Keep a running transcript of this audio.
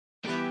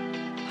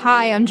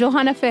Hi, I'm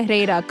Johanna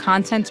Ferreira,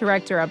 content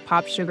director at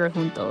Pop Sugar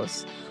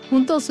Juntos.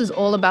 Juntos is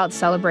all about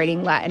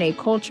celebrating Latinx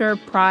culture,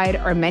 pride,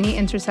 our many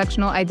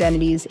intersectional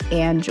identities,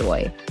 and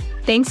joy.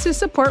 Thanks to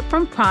support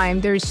from Prime,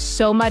 there's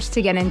so much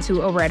to get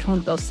into over at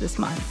Juntos this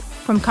month.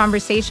 From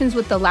conversations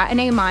with the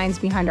Latinx minds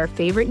behind our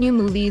favorite new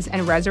movies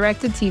and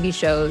resurrected TV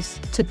shows,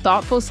 to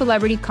thoughtful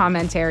celebrity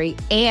commentary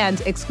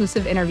and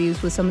exclusive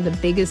interviews with some of the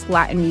biggest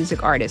Latin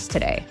music artists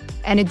today.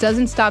 And it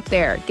doesn't stop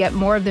there. Get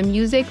more of the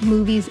music,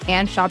 movies,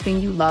 and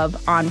shopping you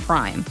love on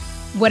Prime.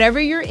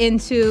 Whatever you're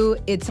into,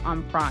 it's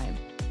on Prime.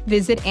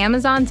 Visit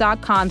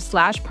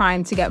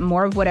Amazon.com/Prime to get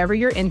more of whatever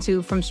you're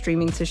into, from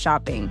streaming to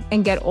shopping.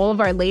 And get all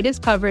of our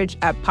latest coverage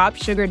at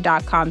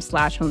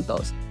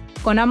popsugar.com/juntos.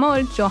 Con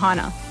amor,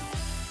 Johanna.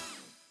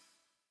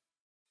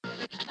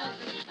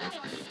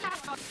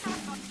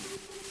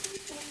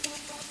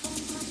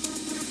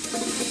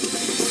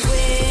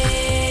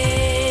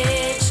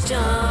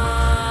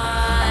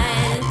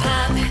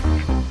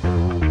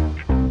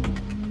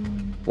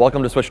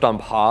 Welcome to Switched on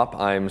Pop.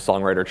 I'm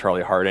songwriter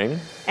Charlie Harding.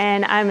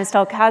 And I'm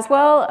Estelle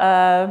Caswell,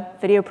 a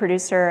video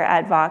producer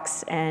at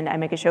Vox, and I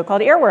make a show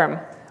called Earworm.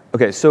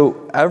 Okay,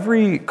 so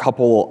every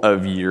couple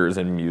of years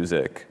in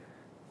music,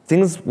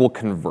 things will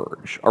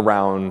converge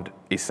around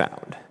a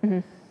sound. Mm-hmm.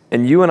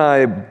 And you and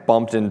I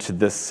bumped into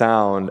this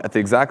sound at the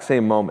exact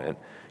same moment.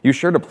 You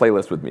shared a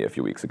playlist with me a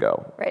few weeks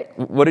ago. Right.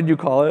 What did you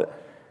call it?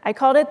 I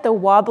called it the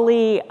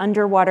Wobbly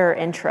Underwater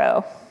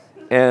Intro.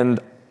 And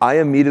I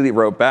immediately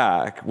wrote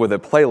back with a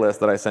playlist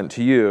that I sent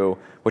to you,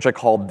 which I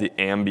called the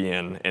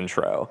Ambien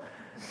Intro.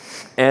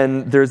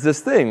 And there's this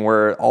thing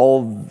where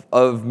all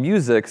of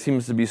music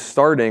seems to be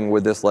starting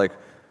with this like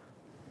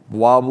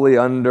wobbly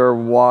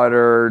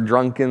underwater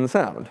drunken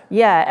sound.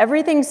 Yeah,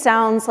 everything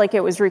sounds like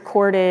it was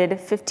recorded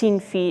 15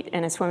 feet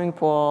in a swimming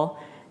pool,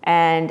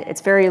 and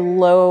it's very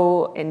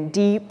low and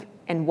deep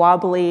and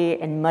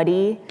wobbly and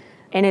muddy,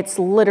 and it's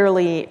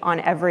literally on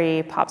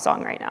every pop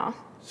song right now.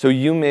 So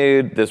you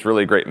made this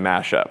really great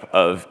mashup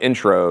of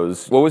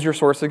intros. What was your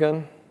source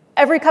again?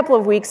 Every couple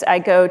of weeks, I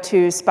go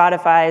to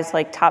Spotify's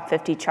like top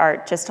 50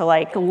 chart just to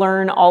like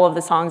learn all of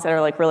the songs that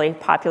are like really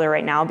popular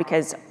right now,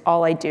 because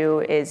all I do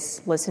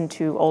is listen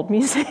to old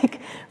music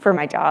for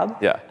my job.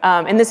 Yeah.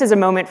 And this is a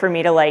moment for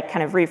me to like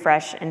kind of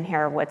refresh and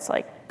hear what's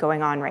like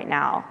going on right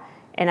now.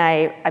 And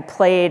I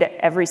played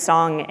every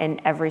song, and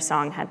every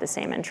song had the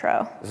same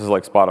intro. This is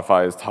like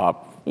Spotify's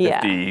top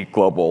 50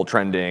 global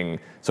trending.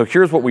 So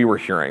here's what we were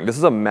hearing. This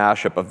is a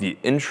mashup of the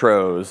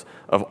intros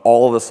of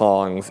all of the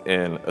songs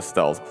in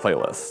Estelle's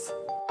playlist.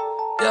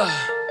 Yeah.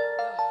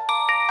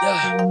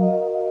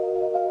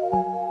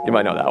 You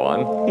might know that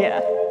one.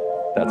 Yeah.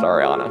 That's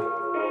Ariana.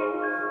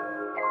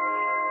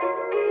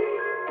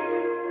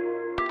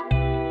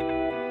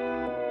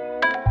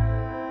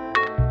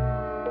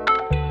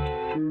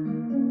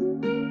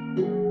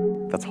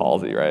 That's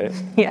Halsey, right?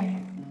 Yeah.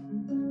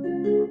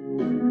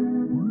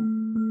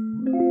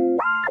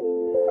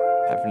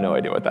 I have no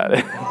idea what that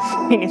is.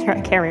 Me neither,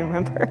 I can't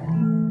remember.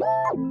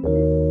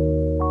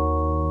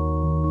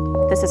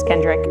 This is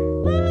Kendrick.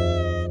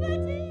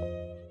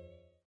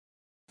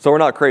 So we're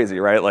not crazy,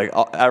 right? Like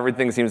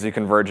everything seems to be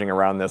converging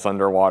around this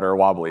underwater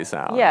wobbly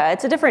sound. Yeah,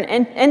 it's a different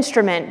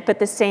instrument, but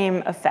the same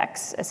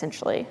effects,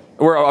 essentially.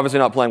 We're obviously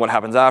not playing what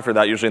happens after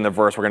that. Usually in the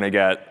verse, we're going to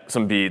get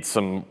some beats,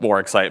 some more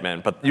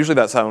excitement, but usually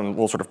that sound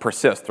will sort of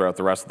persist throughout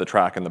the rest of the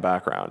track in the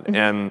background. Mm-hmm.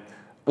 And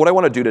what I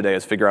want to do today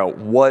is figure out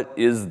what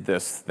is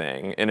this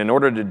thing. And in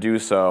order to do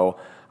so,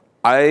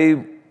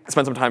 I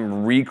spent some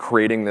time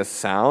recreating this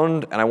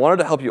sound, and I wanted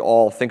to help you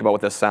all think about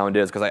what this sound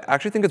is, because I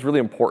actually think it's really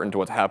important to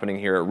what's happening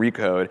here at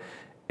Recode.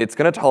 It's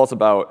going to tell us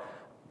about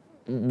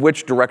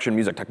which direction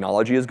music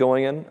technology is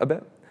going in a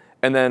bit.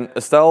 And then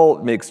Estelle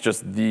makes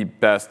just the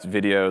best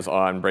videos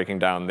on breaking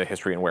down the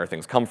history and where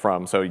things come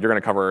from, so you're going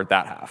to cover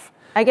that half.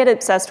 I get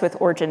obsessed with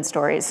origin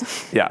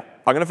stories. Yeah.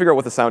 I'm going to figure out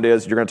what the sound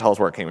is. You're going to tell us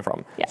where it came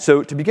from. Yeah.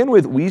 So to begin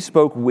with, we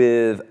spoke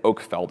with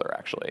Oak Felder,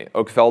 actually.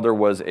 Oak Felder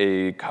was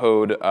a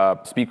Code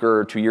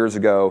speaker 2 years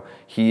ago.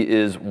 He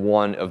is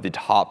one of the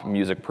top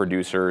music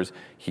producers.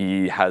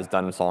 He has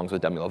done songs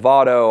with Demi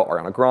Lovato,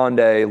 Ariana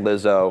Grande,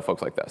 Lizzo,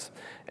 folks like this.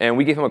 And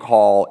we gave him a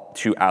call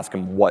to ask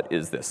him, what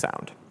is this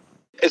sound?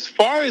 As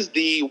far as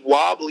the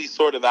wobbly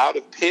sort of out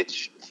of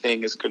pitch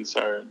thing is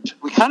concerned,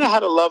 we kind of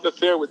had a love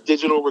affair with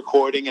digital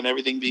recording and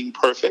everything being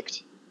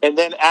perfect. And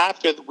then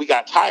after we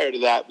got tired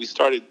of that, we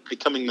started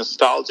becoming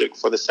nostalgic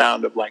for the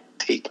sound of like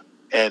tape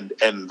and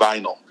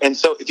vinyl. And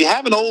so if you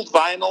have an old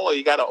vinyl, or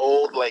you got an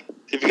old, like,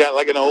 if you got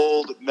like an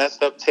old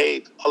messed up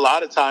tape, a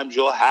lot of times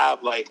you'll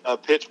have like a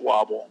pitch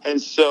wobble. And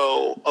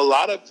so a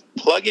lot of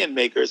plug-in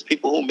makers,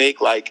 people who make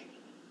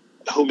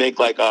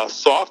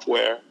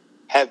software,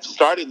 have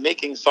started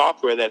making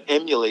software that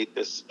emulate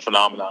this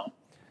phenomenon.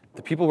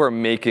 The people who are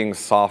making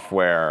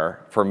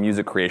software for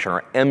music creation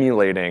are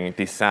emulating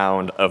the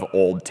sound of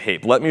old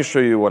tape. Let me show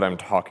you what I'm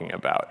talking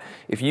about.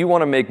 If you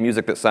want to make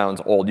music that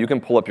sounds old, you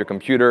can pull up your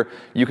computer,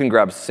 you can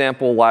grab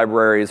sample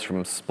libraries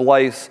from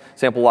Splice.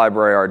 Sample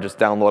library are just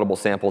downloadable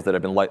samples that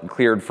have been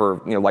cleared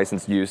for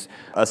licensed use.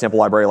 A sample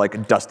library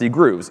like Dusty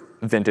Grooves,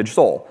 Vintage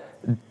Soul.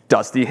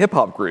 dusty hip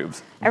hop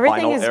grooves.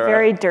 Everything vinyl is era.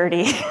 very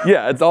dirty.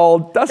 Yeah, it's all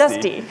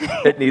dusty. Dusty.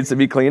 It needs to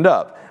be cleaned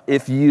up.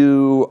 If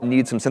you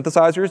need some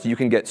synthesizers, you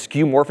can get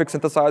skeuomorphic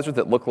synthesizers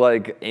that look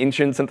like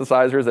ancient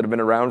synthesizers that have been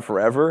around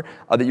forever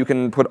that you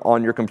can put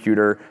on your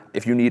computer.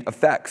 If you need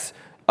effects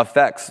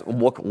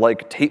look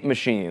like tape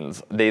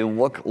machines. They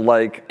look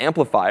like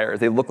amplifiers.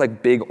 They look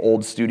like big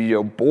old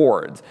studio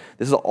boards.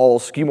 This is all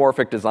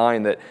skeuomorphic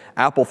design that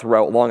Apple threw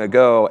out long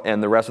ago,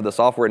 and the rest of the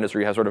software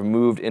industry has sort of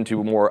moved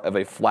into more of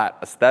a flat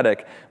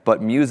aesthetic,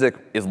 but music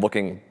is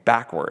looking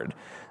backward.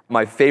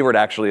 My favorite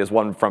actually is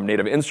one from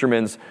Native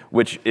Instruments,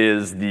 which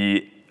is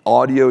the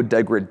audio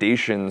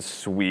degradation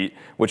suite,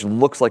 which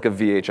looks like a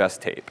VHS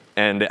tape,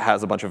 and it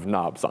has a bunch of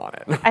knobs on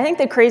it. I think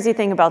the crazy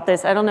thing about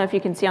this, I don't know if you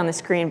can see on the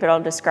screen, but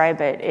I'll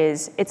describe it,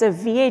 is it's a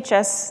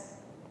VHS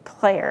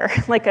player,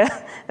 like a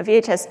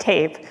VHS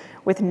tape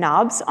with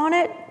knobs on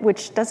it,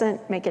 which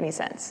doesn't make any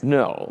sense.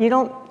 No. You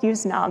don't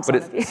use knobs But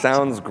on a VHS. it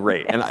sounds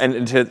great.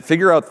 And to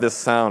figure out this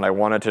sound, I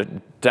wanted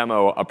to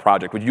demo a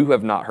project which you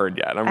have not heard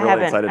yet. I'm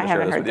really excited to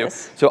share this with you.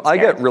 So I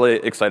get really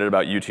excited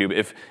about YouTube.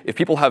 If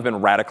people have been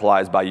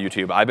radicalized by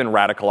YouTube, I've been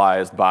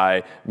radicalized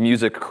by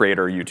music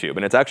creator YouTube.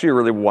 And it's actually a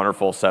really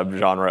wonderful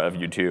subgenre of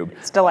YouTube.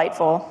 It's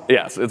delightful.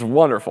 Yes, it's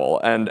wonderful.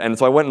 And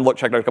so I went and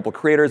checked out a couple of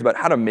creators about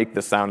how to make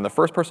this sound. And the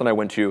first person I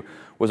went to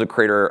was a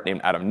creator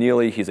named Adam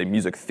Neely. He's a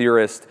music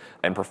theorist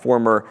and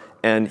performer.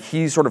 And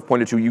he sort of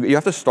pointed to, you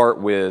have to start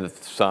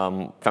with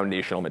some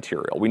foundational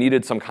material. We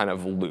needed some kind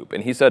of loop.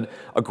 And he said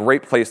a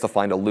great place to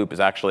find a loop is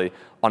actually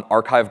on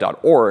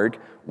archive.org,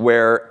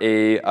 where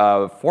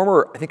a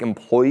former, I think,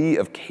 employee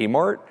of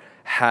Kmart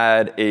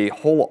had a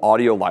whole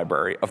audio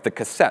library of the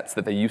cassettes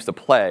that they used to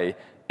play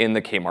in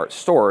the Kmart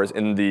stores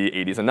in the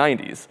 80s and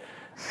 90s.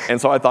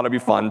 And so I thought it'd be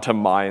fun to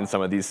mine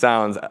some of these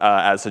sounds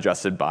as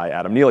suggested by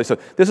Adam Neely. So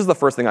this is the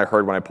first thing I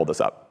heard when I pulled this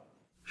up.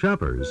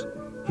 Shoppers,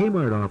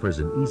 Kmart offers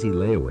an easy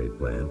layaway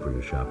plan for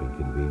your shopping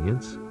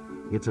convenience.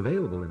 It's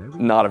available in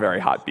every... Not a very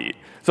hot beat.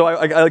 So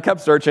I kept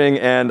searching,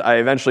 and I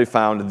eventually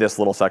found this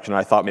little section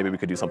I thought maybe we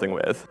could do something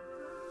with.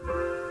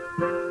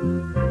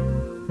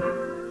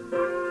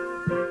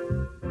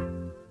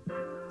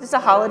 Is this a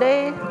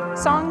holiday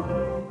song?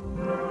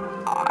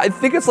 I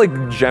think it's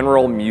like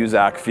general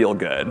Muzak feel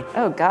good.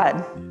 Oh,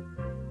 God.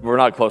 We're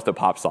not close to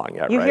pop song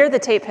yet, You right? hear the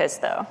tape hiss,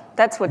 though.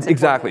 That's what's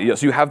Exactly, important.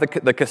 yes. You have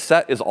the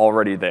cassette is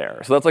already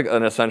there. So that's like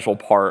an essential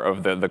part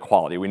of the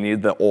quality. We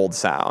need the old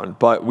sound,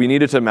 but we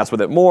needed to mess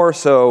with it more.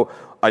 So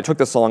I took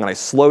this song and I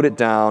slowed it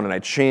down and I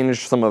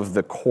changed some of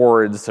the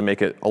chords to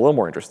make it a little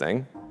more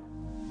interesting.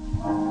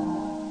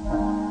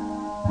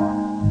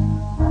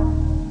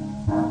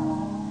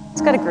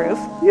 It's got a groove.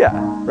 Yeah,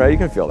 right? You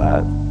can feel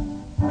that,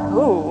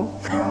 Ooh.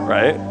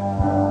 right?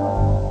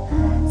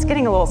 It's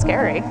getting a little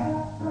scary.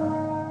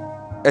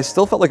 I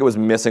still felt like it was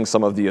missing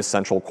some of the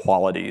essential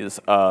qualities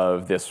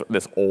of this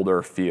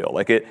older feel.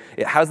 Like it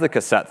has the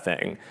cassette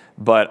thing,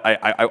 but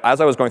I as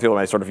I was going through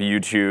my sort of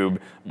YouTube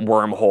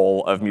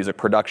wormhole of music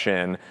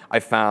production, I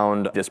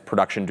found this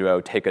production duo,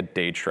 Take a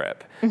Day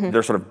Trip. Mm-hmm.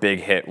 Their sort of big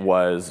hit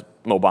was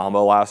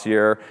Mobamba last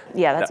year.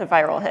 Yeah, that's a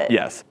viral hit.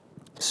 Yes.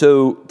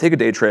 So Take a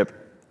Day Trip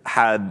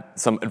had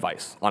some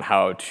advice on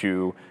how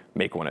to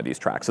make one of these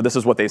tracks. So this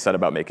is what they said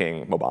about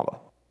making Mobamba.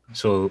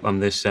 So on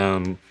this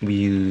sound, we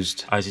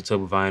used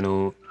isotope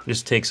vinyl.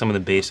 Just take some of the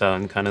bass out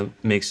and kind of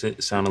makes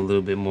it sound a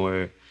little bit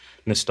more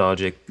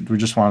nostalgic. We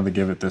just wanted to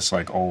give it this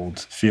like old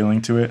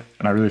feeling to it,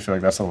 and I really feel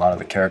like that's a lot of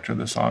the character of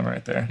the song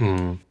right there.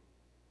 Mm.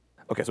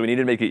 Okay, so we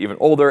needed to make it even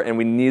older, and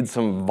we need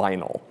some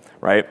vinyl,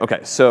 right? Okay,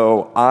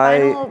 so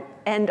Vinyl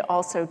and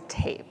also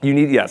tape. You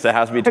need, yes, it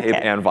has to be tape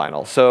and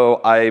vinyl.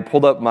 So I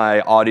pulled up my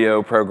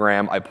audio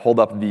program, I pulled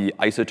up the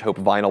isotope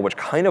vinyl, which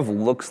kind of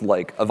looks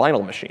like a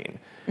vinyl machine,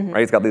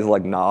 right? It's got these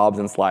like knobs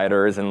and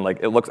sliders, and like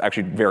it looks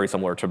actually very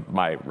similar to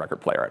my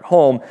record player at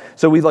home.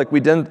 So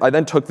I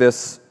then took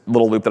this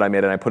little loop that I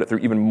made and I put it through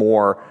even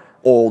more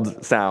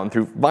old sound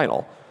through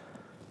vinyl.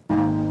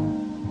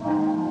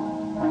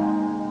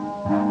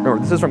 Remember,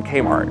 this is from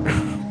Kmart.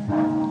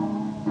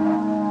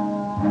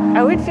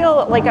 I would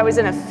feel like I was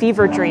in a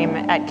fever dream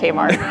at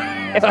Kmart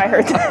if I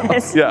heard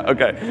this. Yeah,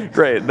 okay,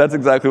 great. That's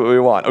exactly what we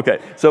want. Okay,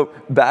 so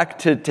back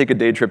to Take a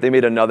Day Trip, they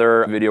made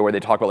another video where they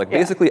talk about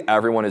basically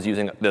everyone is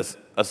using this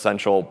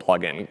essential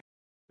plugin.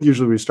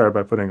 Usually we start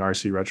by putting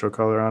RC Retro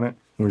Color on it,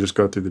 and we just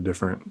go through the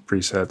different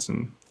presets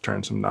and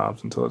turn some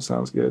knobs until it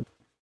sounds good.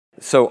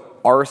 So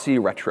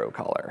RC Retro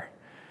Color.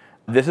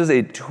 This is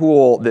a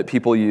tool that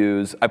people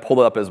use. I pulled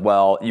it up as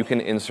well. You can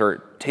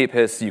insert tape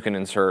hiss, you can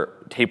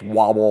insert tape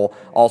wobble,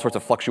 all sorts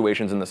of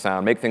fluctuations in the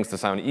sound, make things to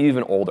sound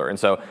even older. And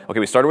so, okay,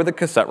 we started with a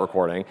cassette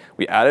recording,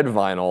 we added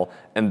vinyl,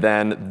 and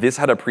then this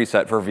had a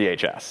preset for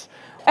VHS.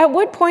 At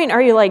what point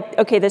are you like,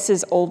 okay, this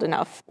is old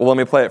enough? Well, let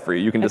me play it for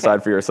you. You can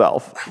decide for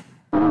yourself.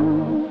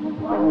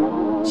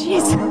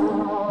 Jeez.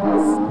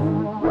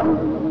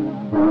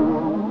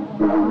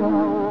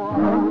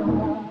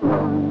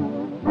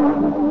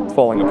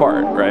 Falling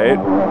apart, right?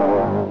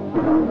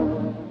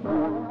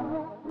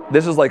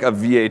 This is like a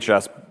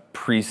VHS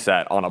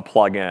preset on a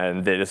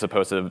plugin that is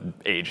supposed to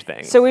age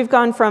things. So we've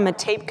gone from a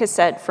tape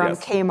cassette from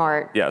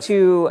Kmart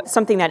to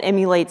something that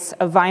emulates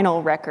a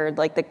vinyl record,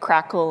 like the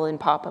crackle and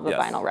pop of a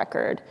vinyl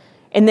record,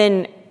 and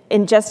then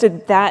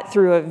ingested that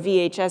through a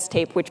VHS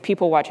tape, which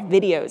people watch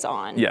videos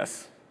on.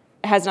 Yes.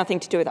 It has nothing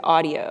to do with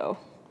audio.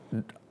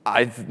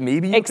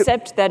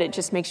 Except that it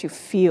just makes you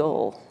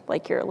feel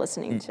like you're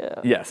listening to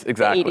yes,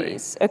 exactly. the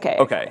 80s. Okay.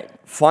 Okay.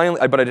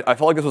 Finally, but I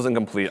felt like this was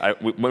incomplete.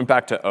 We went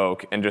back to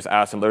Oak and just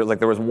asked him.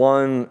 There was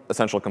one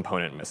essential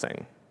component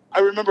missing. I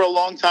remember a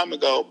long time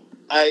ago,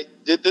 I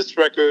did this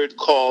record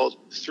called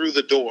Through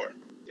the Door.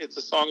 It's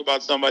a song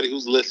about somebody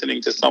who's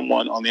listening to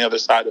someone on the other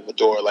side of a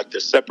door, like they're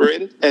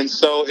separated. And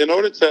so in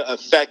order to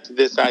affect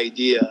this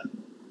idea,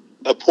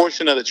 a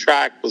portion of the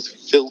track was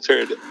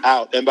filtered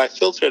out. And by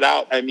filtered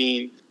out, I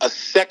mean a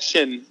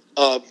section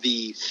of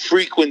the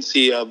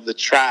frequency of the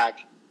track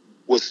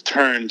was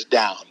turned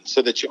down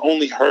so that you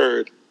only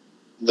heard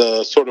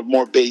the sort of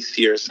more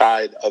bassier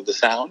side of the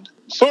sound,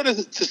 sort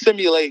of to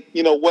simulate,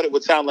 what it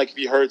would sound like if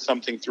you heard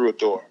something through a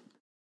door.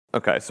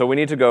 Okay, so we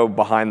need to go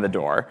behind the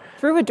door.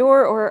 Through a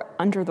door or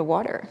under the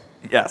water.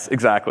 Yes,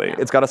 exactly. Yeah.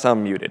 It's got to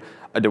sound muted.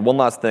 I did one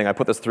last thing. I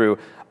put this through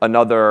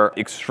another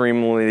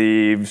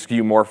extremely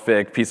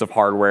skeuomorphic piece of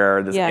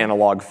hardware, this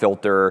analog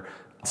filter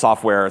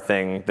software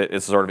thing that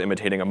is sort of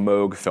imitating a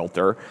Moog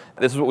filter.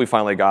 This is what we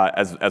finally got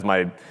as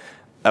my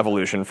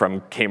evolution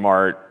from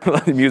Kmart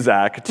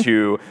Muzak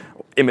to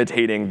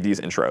imitating these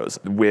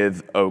intros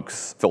with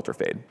Oak's filter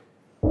fade.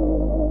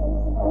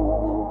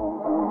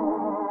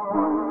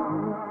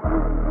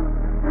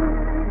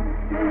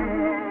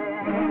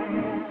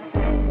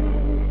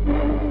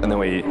 And then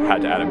we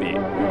had to add a beat.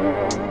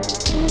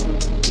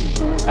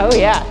 Oh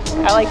yeah,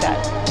 I like that.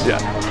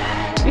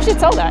 Yeah. You should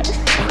sell that.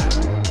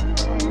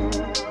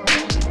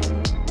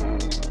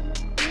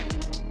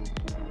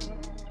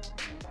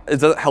 Does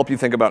that help you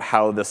think about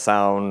how the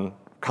sound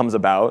comes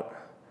about?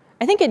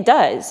 I think it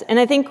does. And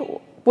I think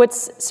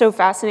what's so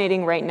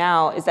fascinating right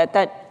now is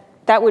that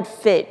would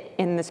fit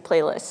in this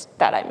playlist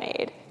that I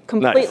made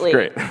completely.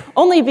 Nice, great.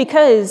 Only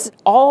because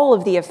all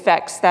of the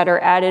effects that are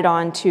added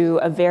on to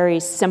a very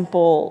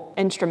simple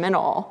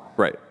instrumental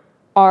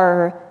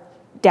are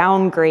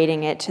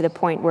downgrading it to the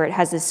point where it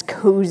has this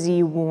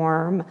cozy,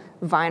 warm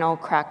vinyl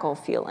crackle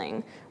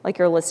feeling, like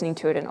you're listening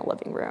to it in a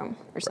living room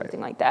or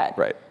something like that.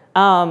 Right.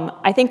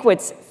 I think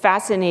what's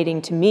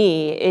fascinating to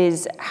me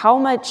is how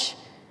much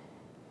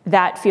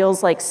that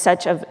feels like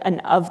such an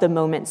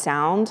of-the-moment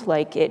sound.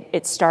 Like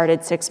it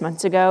started 6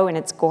 months ago and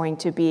it's going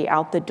to be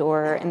out the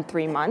door in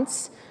 3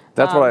 months.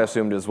 That's what I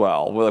assumed as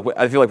well.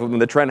 I feel like when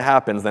the trend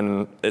happens,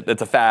 then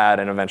it's a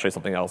fad and eventually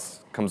something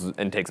else comes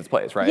and takes its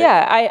place, right?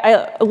 Yeah,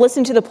 I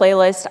listened to the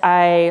playlist.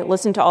 I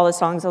listened to all the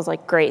songs. I was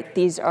like, great,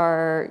 these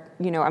are,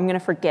 I'm going to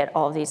forget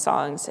all of these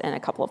songs in a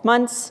couple of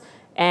months.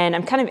 And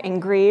I'm kind of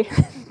angry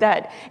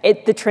that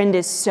the trend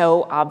is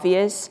so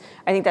obvious.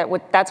 I think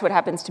that's what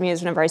happens to me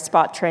is whenever I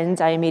spot trends,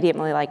 I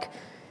immediately like,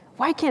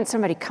 why can't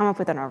somebody come up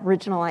with an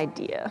original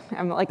idea?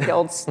 I'm like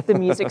the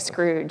music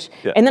Scrooge.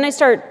 Yeah. And then I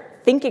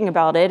start thinking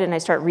about it and I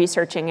start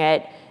researching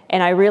it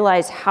and I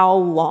realize how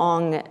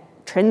long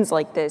trends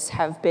like this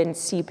have been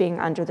seeping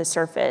under the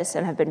surface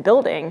and have been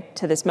building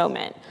to this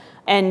moment.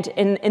 And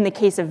in the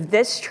case of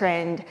this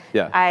trend,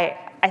 I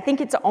think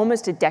it's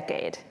almost a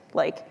decade.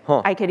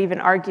 I could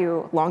even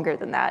argue longer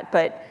than that.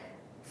 But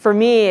for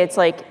me, it's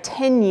like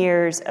 10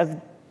 years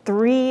of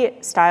 3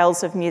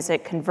 styles of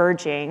music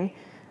converging,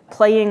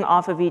 playing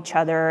off of each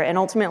other, and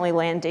ultimately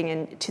landing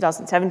in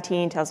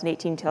 2017,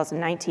 2018,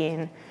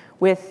 2019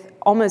 with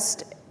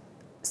almost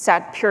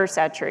pure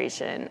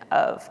saturation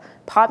of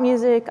pop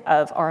music,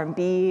 of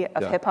R&B,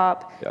 of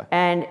hip-hop. Yeah.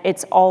 And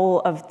it's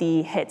all of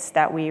the hits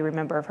that we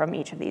remember from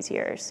each of these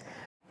years.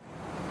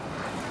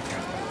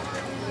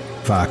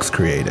 Fox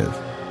Creative.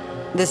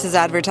 This is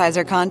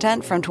advertiser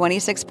content from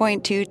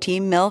 26.2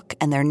 Team Milk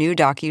and their new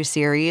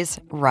docuseries,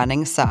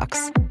 Running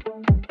Sucks.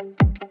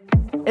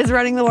 Is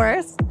running the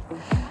worst?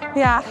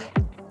 Yeah.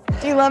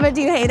 Do you love it?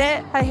 Do you hate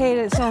it? I hate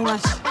it so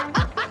much.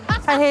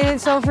 I hate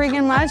it so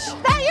freaking much.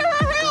 That you're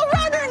a real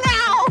runner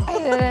now! I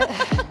hate it.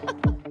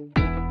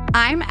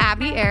 I'm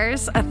Abby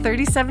Ayers, a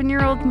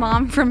 37-year-old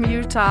mom from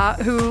Utah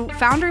who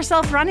found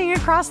herself running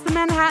across the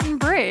Manhattan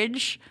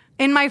Bridge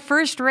in my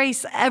first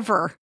race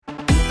ever.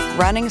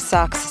 Running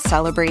Sucks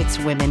celebrates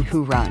women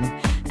who run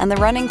and the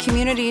running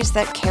communities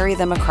that carry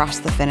them across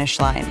the finish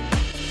line.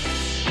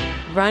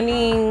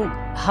 Running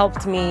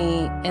helped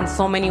me in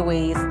so many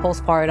ways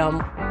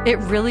postpartum. It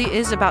really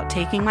is about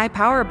taking my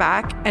power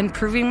back and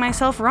proving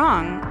myself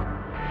wrong.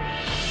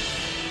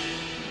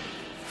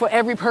 For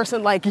every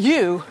person like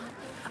you,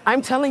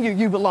 I'm telling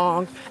you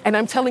belong, and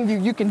I'm telling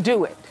you can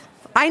do it.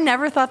 I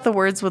never thought the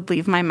words would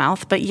leave my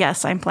mouth, but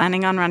yes, I'm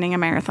planning on running a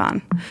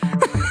marathon.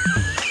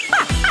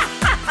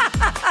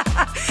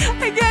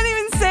 I can't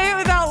even say it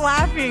without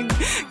laughing,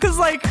 because,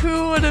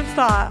 who would have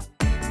thought?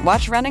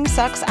 Watch Running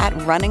Sucks at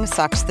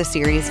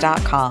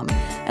runningsuckstheseries.com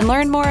and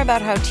learn more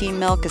about how Team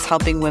Milk is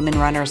helping women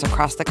runners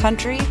across the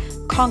country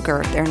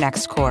conquer their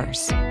next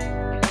course.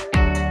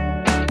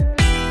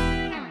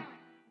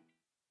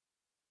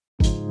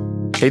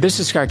 Hey,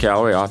 this is Scott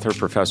Galloway, author,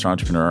 professor,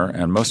 entrepreneur,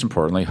 and most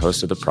importantly,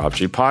 host of the Prop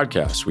G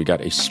podcast. We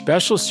got a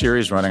special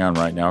series running on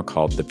right now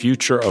called The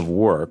Future of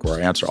Work, where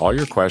I answer all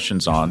your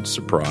questions on,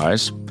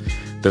 surprise,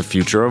 the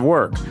future of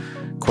work.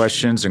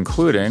 Questions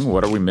including,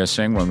 what are we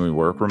missing when we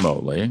work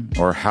remotely?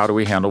 Or how do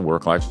we handle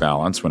work-life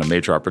balance when a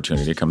major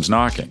opportunity comes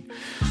knocking?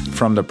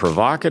 From the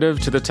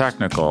provocative to the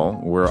technical,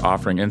 we're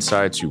offering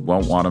insights you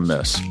won't want to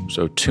miss.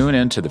 So tune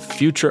in to The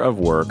Future of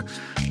Work,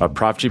 a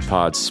Prop G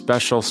Pod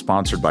special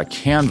sponsored by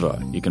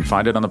Canva. You can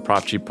find it on the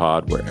Prop G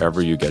Pod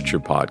wherever you get your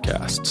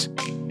podcasts.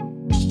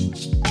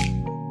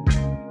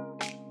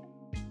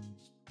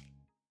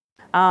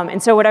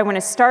 And so what I want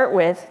to start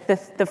with,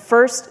 the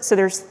first, so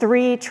there's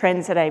 3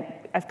 trends that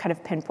I've kind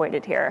of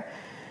pinpointed here.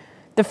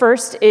 The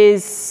first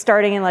is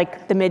starting in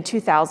like the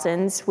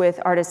mid-2000s with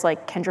artists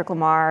like Kendrick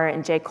Lamar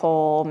and J.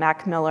 Cole,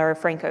 Mac Miller,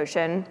 Frank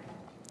Ocean,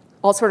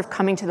 all sort of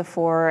coming to the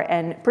fore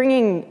and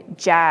bringing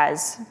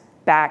jazz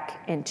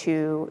back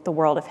into the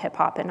world of hip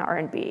hop and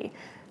R&B.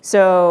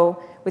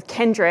 So with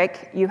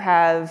Kendrick, you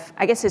have,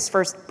 I guess, his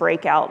first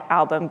breakout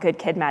album, Good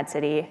Kid, Mad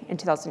City, in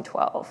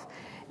 2012.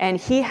 And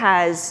he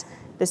has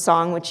the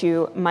song which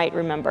you might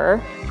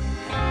remember.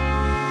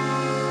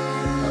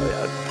 Oh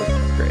yeah,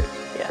 that's great.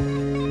 Yeah.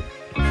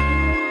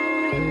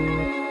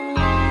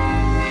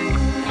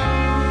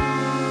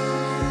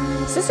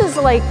 So this is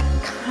like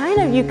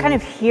you kind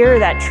of hear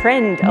that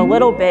trend a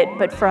little bit,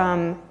 but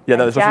from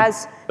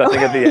jazz. That thing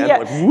at the end, yeah.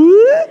 like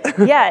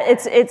what? Yeah,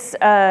 it's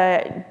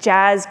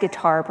jazz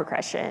guitar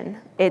progression.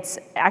 It's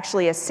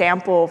actually a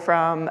sample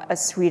from a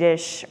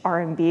Swedish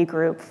R&B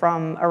group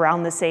from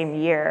around the same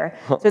year.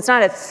 So it's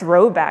not a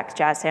throwback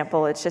jazz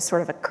sample, it's just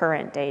sort of a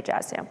current day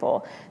jazz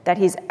sample that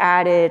he's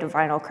added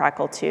vinyl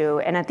crackle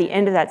to. And at the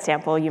end of that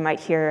sample, you might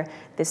hear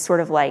this sort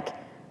of like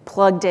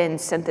plugged in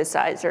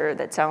synthesizer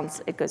that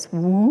sounds, it goes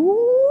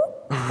woo,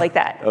 like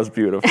that. That was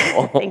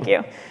beautiful. Thank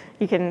you.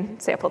 You can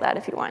sample that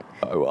if you want.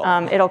 I will.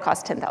 It'll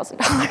cost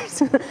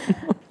 $10,000.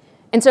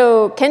 And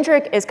so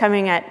Kendrick is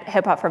coming at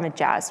hip hop from a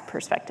jazz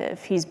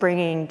perspective. He's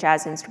bringing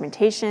jazz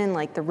instrumentation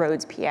like the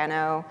Rhodes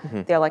piano,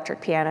 the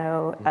electric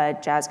piano,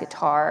 jazz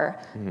guitar,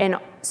 and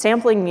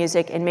sampling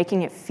music and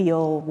making it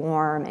feel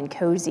warm and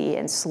cozy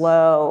and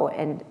slow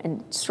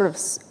and sort of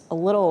a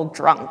little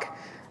drunk.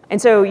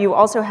 And so you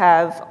also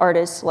have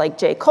artists like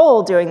J.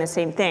 Cole doing the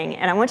same thing.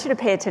 And I want you to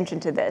pay attention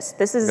to this.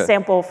 This is a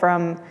sample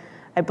from,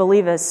 I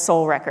believe, a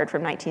soul record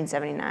from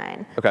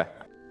 1979. Okay.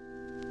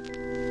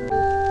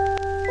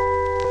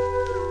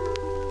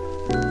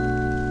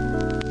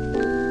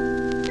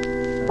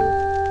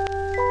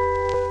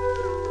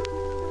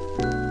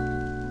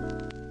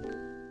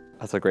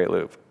 That's a great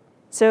loop.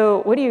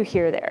 So what do you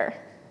hear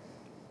there?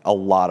 A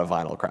lot of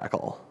vinyl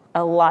crackle.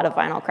 A lot of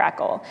vinyl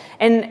crackle.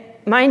 And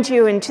mind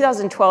you, in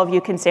 2012,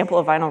 you can sample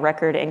a vinyl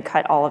record and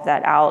cut all of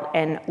that out,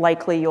 and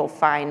likely you'll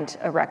find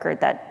a record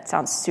that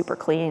sounds super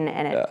clean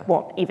and it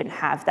won't even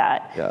have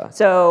that. Yeah.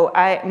 So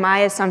my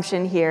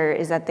assumption here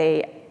is that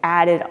they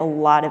added a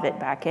lot of it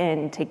back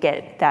in to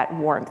get that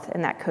warmth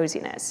and that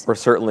coziness. Or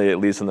certainly, at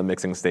least in the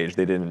mixing stage,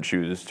 they didn't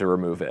choose to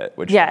remove it.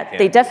 Which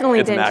they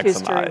definitely didn't maximized.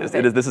 choose to remove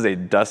it. This is a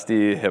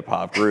dusty hip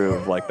hop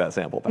groove like that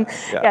sample pack.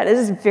 Yeah, this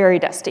is very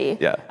dusty.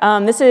 Yeah.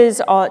 This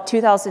is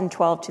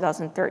 2012,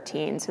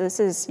 2013. So this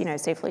is,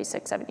 safely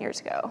 6-7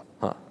 years ago.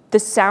 Huh. The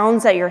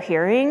sounds that you're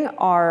hearing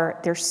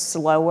they're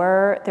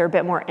slower, they're a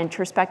bit more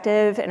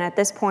introspective, and at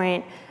this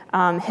point,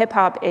 hip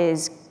hop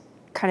is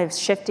kind of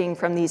shifting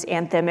from these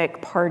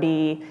anthemic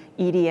party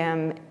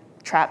EDM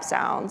trap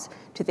sounds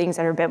to things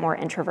that are a bit more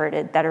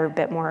introverted, that are a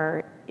bit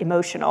more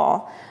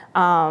emotional.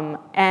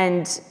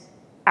 And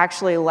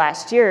actually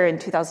last year in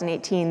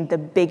 2018, the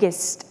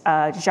biggest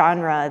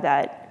genre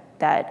that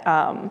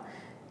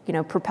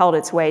propelled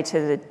its way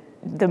to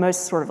the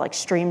most sort of like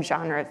streamed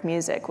genre of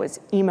music was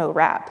emo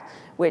rap,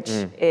 which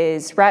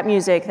is rap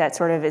music that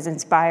sort of is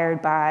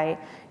inspired by,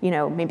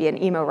 maybe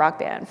an emo rock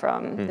band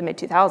from the mid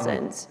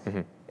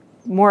 2000s.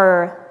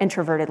 More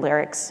introverted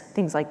lyrics,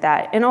 things like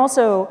that. And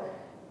also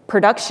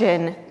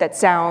production that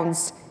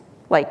sounds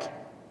like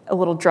a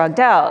little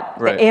drugged out,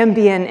 the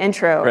ambient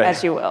intro,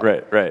 as you will.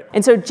 Right.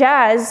 And so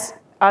jazz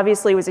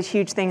obviously was a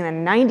huge thing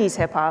in the 90s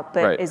hip hop,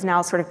 but is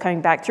now sort of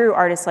coming back through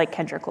artists like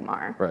Kendrick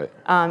Lamar,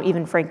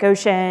 even Frank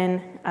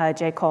Ocean,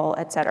 J. Cole,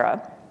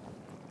 etc.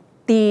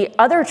 The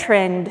other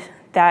trend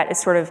that is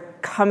sort of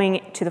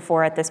coming to the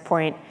fore at this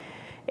point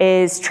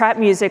is trap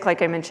music,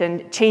 like I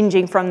mentioned,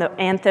 changing from the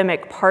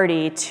anthemic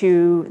party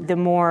to the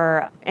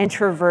more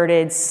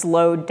introverted,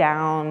 slowed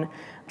down,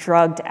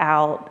 drugged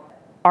out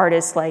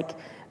artists like,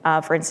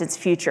 for instance,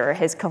 Future,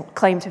 his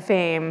claim to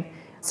fame,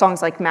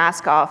 songs like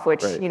Mask Off,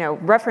 which,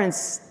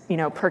 reference,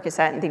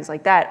 Percocet and things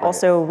like that,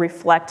 also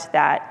reflect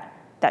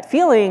that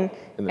feeling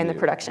in the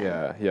production.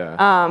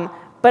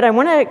 But I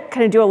want to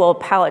kind of do a little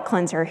palate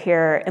cleanser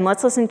here, and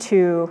let's listen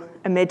to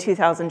a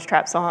mid-2000s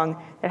trap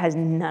song that has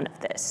none of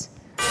this.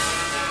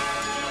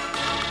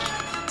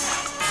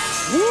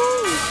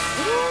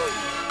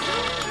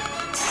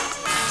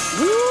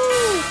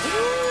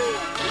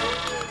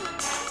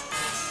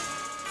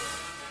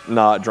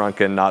 not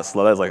drunken, not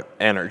slow. That's like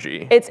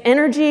energy. It's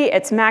energy,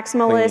 it's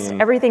maximalist,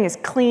 Clean. everything is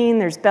clean,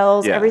 there's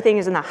bells, Yeah. everything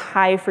is in the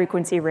high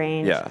frequency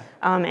range, Yeah.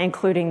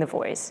 Including the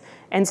voice.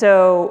 And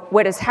so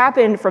what has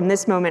happened from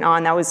this moment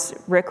on, that was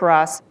Rick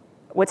Ross,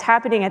 what's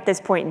happening at this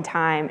point in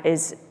time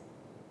is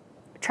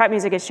trap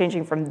music is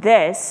changing from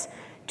this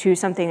to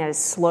something that is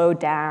slowed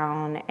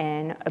down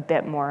and a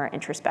bit more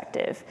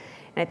introspective.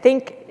 And I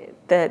think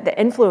the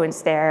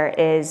influence there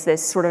is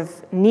this sort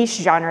of niche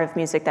genre of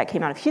music that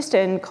came out of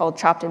Houston called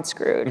Chopped and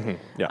Screwed. Mm-hmm.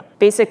 Yeah.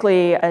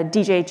 Basically, a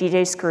DJ,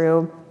 GJ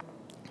Screw,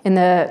 in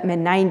the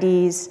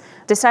mid-90s,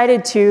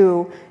 decided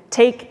to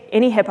take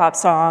any hip-hop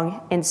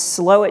song and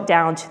slow it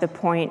down to the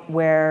point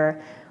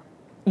where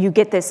you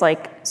get this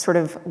like sort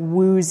of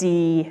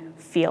woozy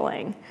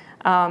feeling.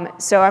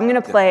 So I'm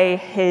gonna play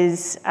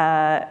his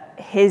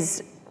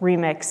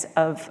remix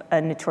of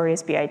a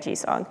Notorious B.I.G.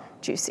 song,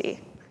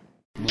 Juicy.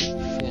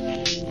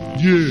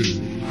 Yeah,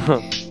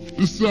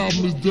 this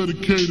album is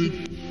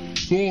dedicated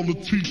to all the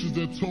teachers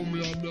that told me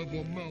I never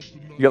amount to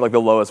nothing. You got like the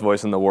lowest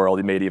voice in the world,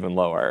 you made even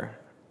lower.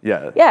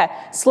 Yeah.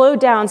 Yeah, slowed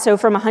down. So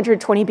from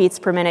 120 beats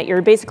per minute,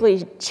 you're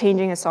basically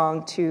changing a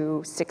song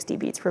to 60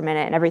 beats per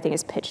minute, and everything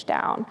is pitched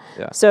down.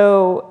 Yeah.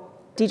 So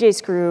DJ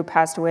Screw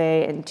passed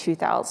away in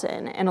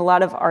 2000, and a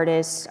lot of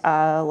artists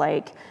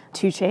like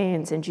 2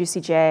 Chainz and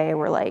Juicy J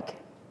were like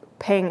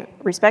paying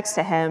respects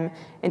to him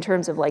in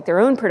terms of like their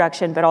own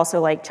production, but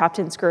also like chopped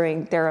and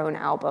screwing their own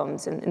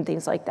albums and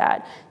things like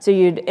that. So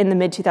in the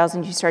mid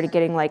 2000s, you started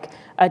getting like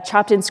a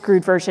chopped and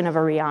screwed version of a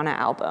Rihanna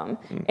album.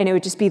 And it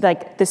would just be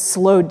like the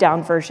slowed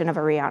down version of a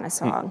Rihanna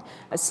song,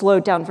 a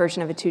slowed down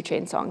version of a 2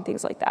 Chainz song,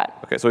 things like that.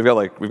 Okay, so we've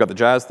got the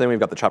jazz thing, we've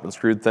got the chopped and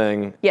screwed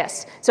thing.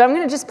 Yes, so I'm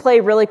gonna just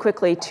play really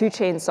quickly 2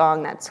 Chainz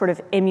song that sort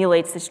of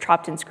emulates this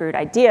chopped and screwed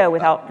idea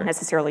without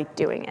necessarily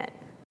doing it.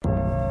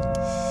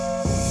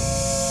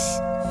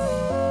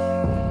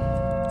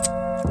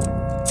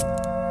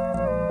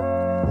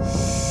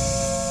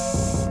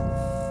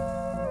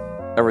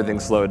 Everything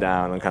slowed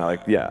down and kind of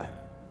like, yeah.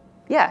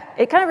 Yeah,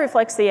 it kind of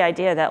reflects the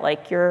idea that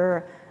like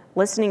you're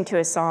listening to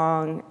a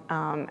song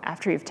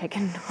after you've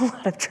taken a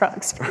lot of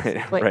drugs.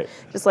 Basically. Right.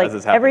 Just like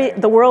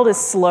the world is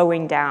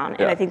slowing down,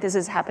 and I think this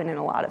has happened in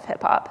a lot of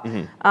hip hop.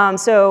 Mm-hmm.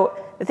 So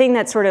the thing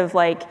that's sort of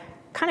like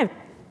kind of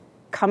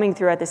coming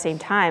through at the same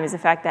time is the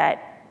fact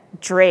that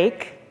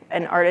Drake,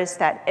 an artist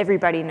that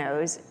everybody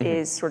knows,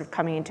 is sort of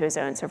coming into his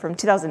own. So from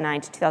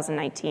 2009 to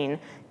 2019,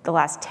 the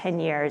last 10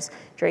 years,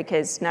 Drake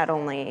has not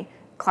only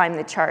climbed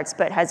the charts,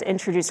 but has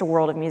introduced a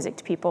world of music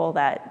to people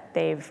that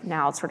they've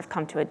now sort of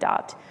come to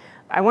adopt.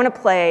 I want to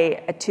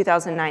play a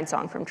 2009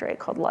 song from Drake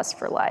called Lust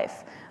for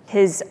Life.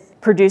 His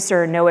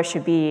producer, Noah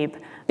Shabib,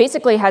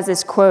 basically has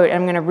this quote, and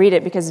I'm going to read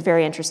it because it's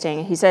very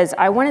interesting. He says,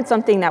 "I wanted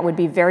something that would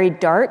be very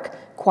dark,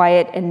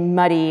 quiet, and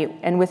muddy,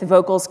 and with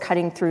vocals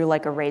cutting through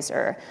like a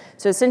razor."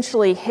 So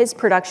essentially, his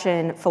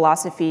production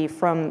philosophy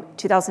from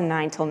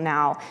 2009 till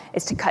now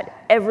is to cut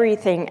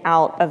everything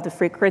out of the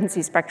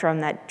frequency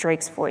spectrum that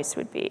Drake's voice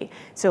would be.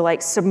 So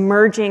like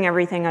submerging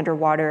everything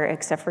underwater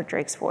except for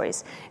Drake's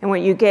voice. And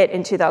what you get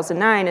in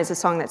 2009 is a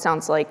song that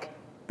sounds like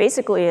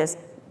basically as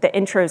the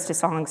intros to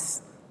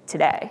songs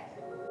today.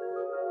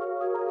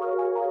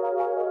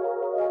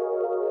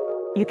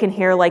 You can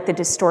hear like the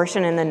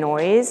distortion and the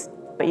noise,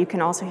 but you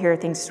can also hear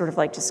things sort of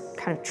like just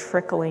kind of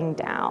trickling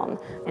down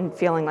and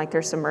feeling like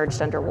they're submerged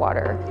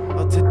underwater.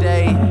 Well,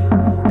 today,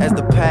 as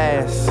the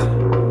past,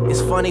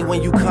 it's funny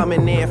when you come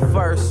in there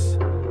first.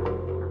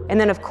 And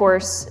then, of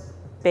course,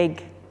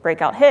 big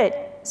breakout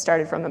hit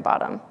started from the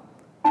bottom.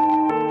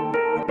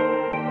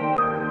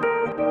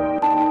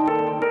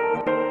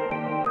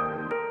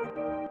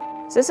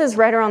 So this is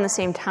right around the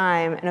same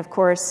time, and of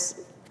course,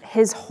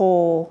 his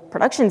whole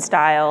production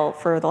style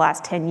for the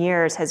last 10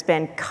 years has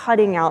been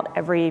cutting out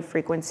every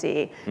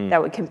frequency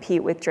that would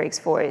compete with Drake's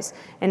voice.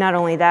 And not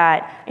only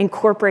that,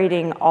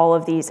 incorporating all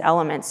of these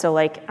elements. So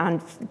like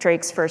on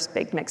Drake's first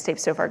big mixtape,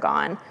 So Far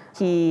Gone,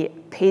 he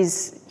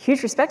pays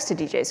huge respects to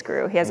DJ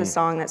Screw. He has a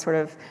song that sort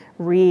of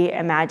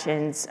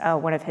reimagines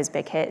one of his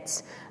big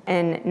hits.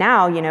 And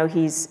now, you know,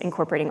 he's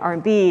incorporating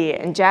R&B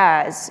and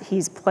jazz.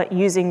 He's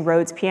using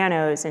Rhodes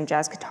pianos and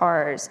jazz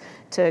guitars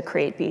to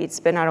create beats.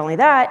 But not only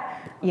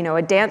that, you know,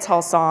 a dance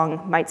hall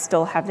song might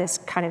still have this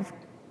kind of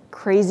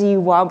crazy,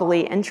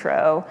 wobbly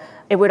intro.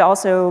 It would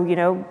also, you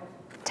know,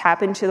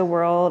 tap into the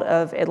world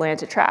of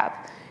Atlanta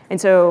trap.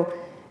 And so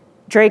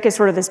Drake is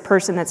sort of this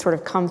person that's sort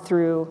of come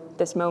through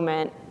this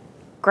moment,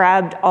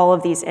 grabbed all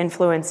of these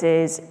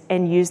influences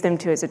and used them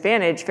to his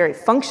advantage very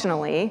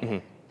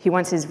functionally. He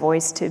wants his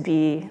voice to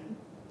be,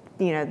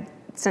 you know,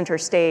 center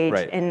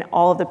stage, and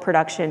all of the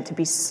production to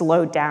be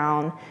slowed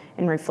down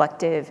and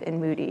reflective and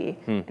moody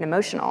and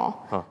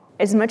emotional.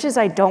 As much as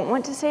I don't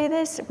want to say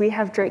this, we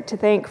have Drake to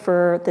thank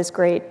for this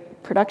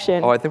great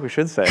production. Oh, I think we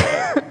should say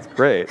it. It's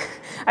great.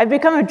 I've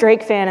become a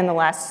Drake fan in the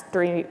last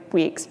 3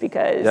 weeks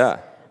because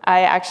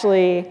I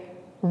actually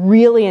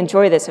really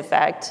enjoy this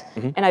effect,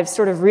 and I've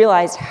sort of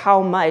realized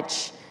how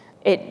much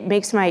it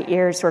makes my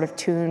ears sort of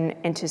tune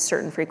into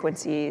certain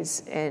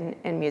frequencies in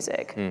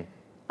music.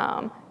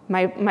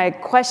 My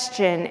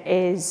question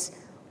is,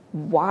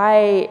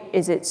 Why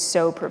is it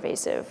so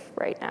pervasive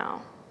right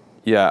now?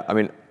 Yeah, I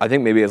mean, I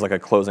think maybe as like a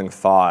closing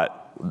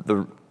thought,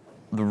 the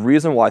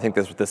reason why I think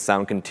this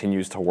sound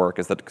continues to work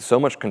is that so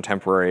much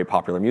contemporary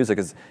popular music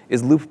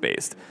is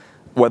loop-based.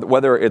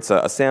 Whether it's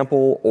a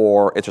sample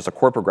or it's just a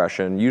chord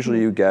progression,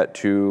 usually you get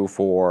 2,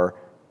 4,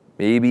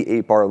 maybe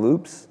 8-bar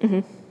loops,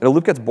 and a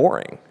loop gets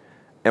boring.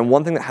 And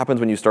one thing that happens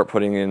when you start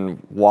putting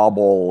in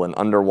wobble and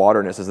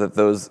underwaterness is that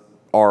those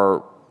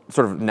are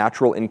sort of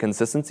natural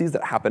inconsistencies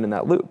that happen in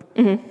that loop.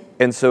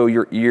 And so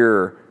your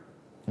ear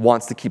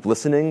wants to keep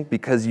listening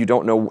because you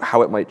don't know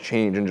how it might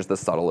change in just the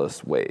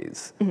subtlest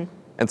ways.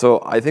 And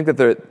so I think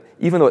that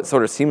even though it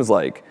sort of seems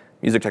like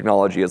music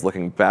technology is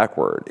looking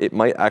backward, it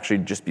might actually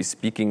just be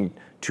speaking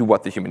to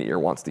what the human ear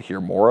wants to hear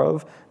more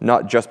of,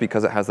 not just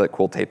because it has that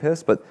cool tape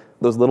hiss, but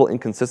those little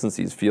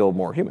inconsistencies feel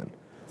more human.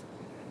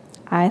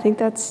 I think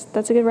that's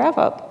a good wrap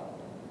up.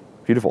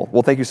 Beautiful.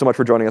 Well, thank you so much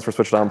for joining us for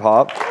Switched on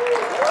Pop.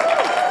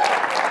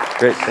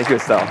 Great. Thank you,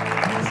 Estelle.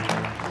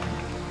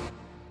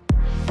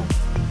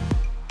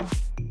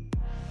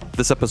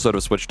 This episode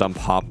of Switched on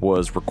Pop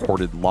was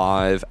recorded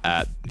live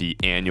at the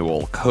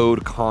annual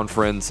Code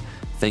Conference.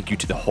 Thank you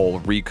to the whole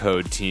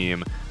Recode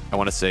team. I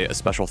want to say a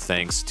special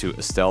thanks to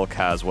Estelle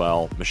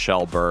Caswell,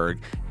 Michelle Berg,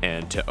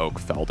 and to Oak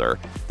Felder.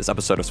 This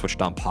episode of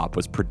Switched on Pop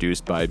was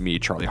produced by me,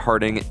 Charlie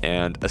Harding,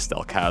 and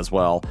Estelle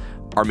Caswell.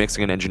 Our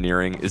mixing and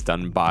engineering is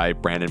done by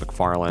Brandon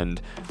McFarland.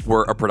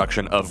 We're a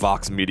production of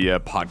Vox Media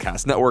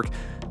Podcast Network.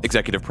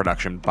 Executive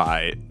production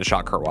by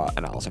Nishat Kurwa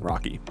and Allison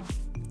Rocky.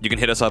 You can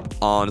hit us up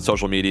on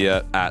social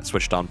media at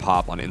Switched on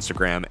Pop on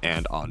Instagram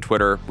and on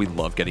Twitter. We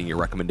love getting your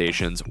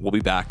recommendations. We'll be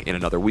back in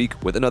another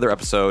week with another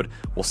episode.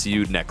 We'll see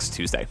you next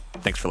Tuesday.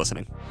 Thanks for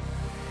listening.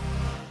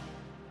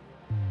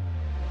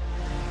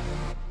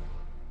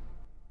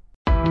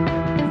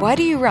 Why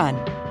do you run?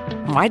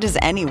 Why does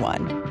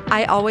anyone?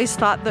 I always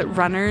thought that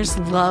runners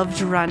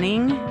loved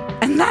running,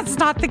 and that's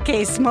not the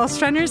case.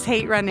 Most runners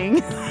hate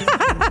running,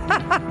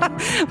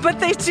 but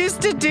they choose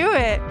to do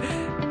it.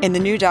 In the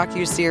new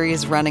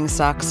docuseries Running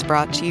Sucks,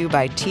 brought to you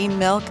by Teen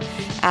Milk,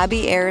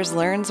 Abby Ayers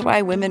learns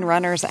why women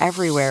runners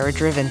everywhere are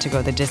driven to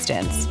go the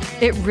distance.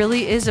 It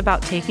really is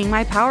about taking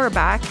my power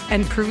back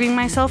and proving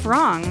myself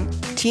wrong.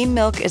 Teen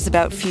Milk is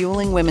about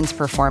fueling women's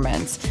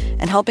performance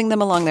and helping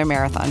them along their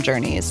marathon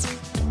journeys.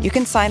 You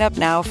can sign up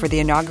now for the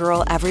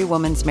inaugural Every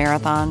Woman's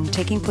Marathon,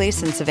 taking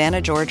place in Savannah,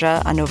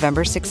 Georgia on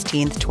November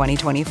 16th,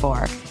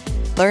 2024.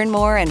 Learn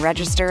more and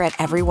register at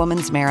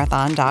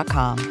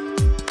everywomansmarathon.com.